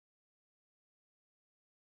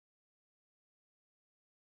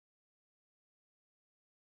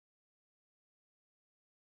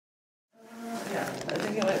I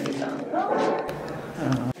think it might be down.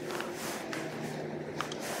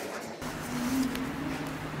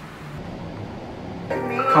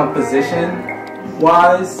 Composition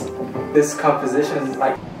wise, this composition is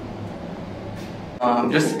like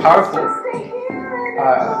just powerful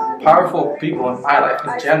people in my life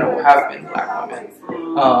in general have been black women.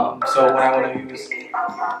 So when I want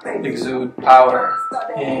to exude power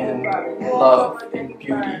and love and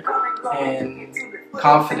beauty and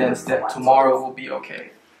confidence that tomorrow will be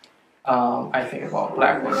okay, I think about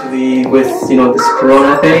black women. With this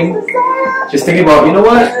Corona thing, just thinking about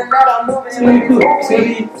it's gonna be cool.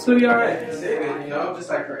 It's gonna be alright. Just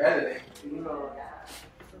like for editing.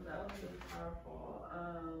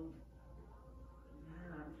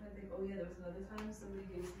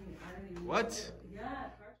 What? Yeah.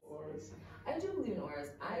 I do believe in auras.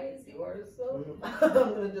 I see auras, so I'm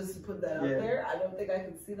gonna just put that out there. I don't think I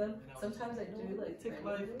can see them. Sometimes I do like take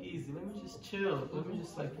life easy. Let me just chill. Let me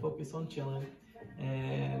just like focus on chilling.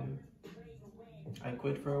 And I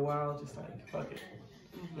quit for a while, just like fuck it.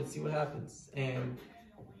 Let's see what happens. And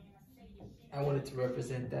I wanted to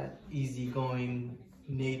represent that easygoing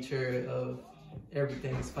nature of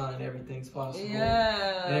everything's fine, everything's possible,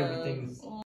 and everything's